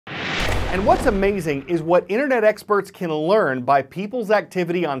And what's amazing is what internet experts can learn by people's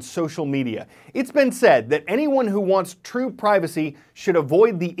activity on social media. It's been said that anyone who wants true privacy should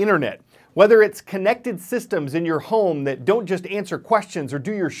avoid the internet. Whether it's connected systems in your home that don't just answer questions or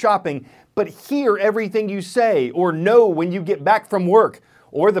do your shopping, but hear everything you say or know when you get back from work,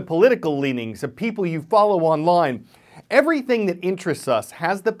 or the political leanings of people you follow online. Everything that interests us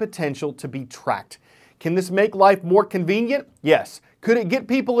has the potential to be tracked. Can this make life more convenient? Yes. Could it get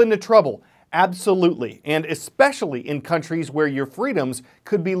people into trouble? Absolutely, and especially in countries where your freedoms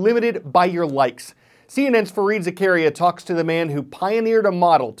could be limited by your likes. CNN's Fareed Zakaria talks to the man who pioneered a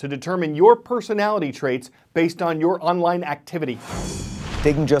model to determine your personality traits based on your online activity.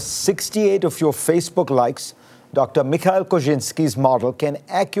 Taking just 68 of your Facebook likes, Dr. Mikhail Kozinski's model can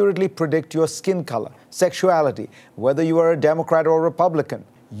accurately predict your skin color, sexuality, whether you are a Democrat or Republican,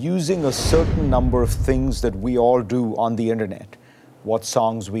 using a certain number of things that we all do on the internet. What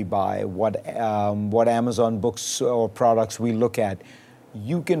songs we buy, what Amazon books or products we look at.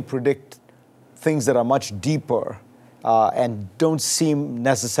 You can predict things that are much deeper and don't seem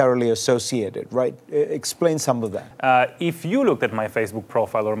necessarily associated, right? Explain some of that. If you looked at my Facebook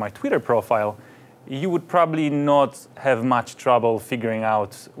profile or my Twitter profile, you would probably not have much trouble figuring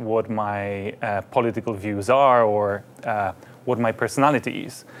out what my political views are or what my personality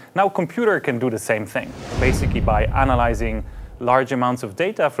is. Now, computer can do the same thing, basically by analyzing large amounts of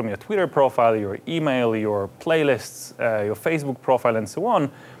data from your Twitter profile, your email, your playlists, your Facebook profile, and so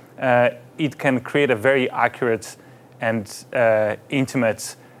on. It can create a very accurate and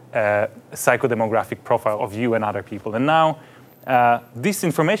intimate psychodemographic profile of you and other people. And now, this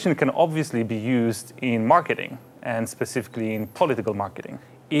information can obviously be used in marketing, and specifically in political marketing.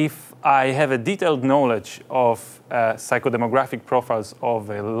 If I have a detailed knowledge of psychodemographic profiles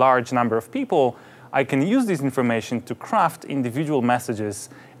of a large number of people, I can use this information to craft individual messages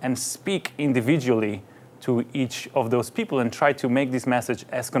and speak individually to each of those people and try to make this message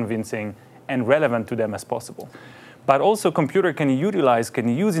as convincing and relevant to them as possible. But also, computer can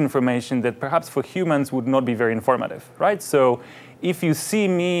use information that perhaps for humans would not be very informative, right? So if you see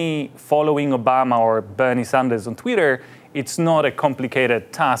me following Obama or Bernie Sanders on Twitter, it's not a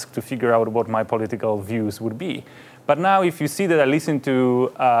complicated task to figure out what my political views would be. But now if you see that I listen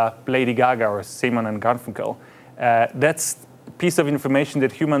to Lady Gaga or Simon and Garfunkel, that's a piece of information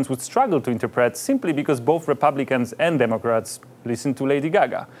that humans would struggle to interpret simply because both Republicans and Democrats listen to Lady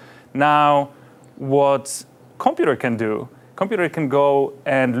Gaga. Now, what computer can do, computer can go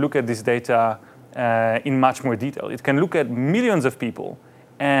and look at this data in much more detail. It can look at millions of people,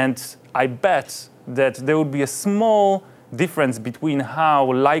 and I bet that there would be a small difference between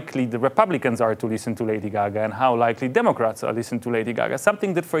how likely the Republicans are to listen to Lady Gaga and how likely Democrats are to listen to Lady Gaga,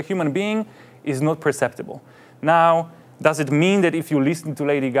 something that for a human being is not perceptible. Now, does it mean that if you listen to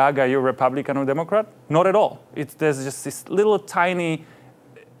Lady Gaga, you're Republican or Democrat? Not at all. There's just this little tiny,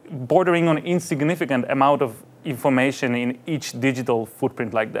 bordering on insignificant amount of information in each digital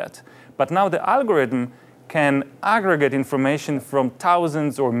footprint like that. But now the algorithm can aggregate information from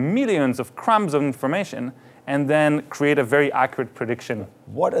thousands or millions of crumbs of information and then create a very accurate prediction.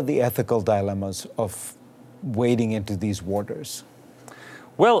 What are the ethical dilemmas of wading into these waters?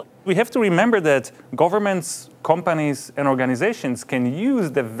 Well, we have to remember that governments, companies, and organizations can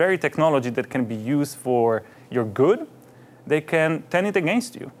use the very technology that can be used for your good. They can turn it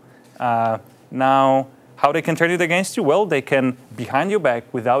against you. Now, how they can turn it against you? Well, they can, behind your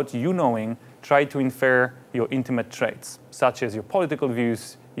back, without you knowing, try to infer your intimate traits, such as your political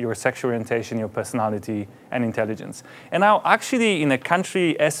views, your sexual orientation, your personality, and intelligence. And now, actually, in a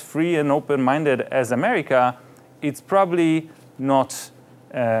country as free and open-minded as America, it's probably not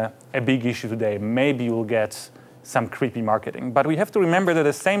a big issue today. Maybe you'll get some creepy marketing. But we have to remember that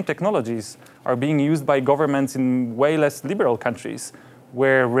the same technologies are being used by governments in way less liberal countries,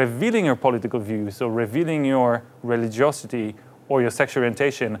 where revealing your political views or revealing your religiosity or your sexual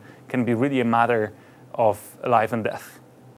orientation can be really a matter of life and death.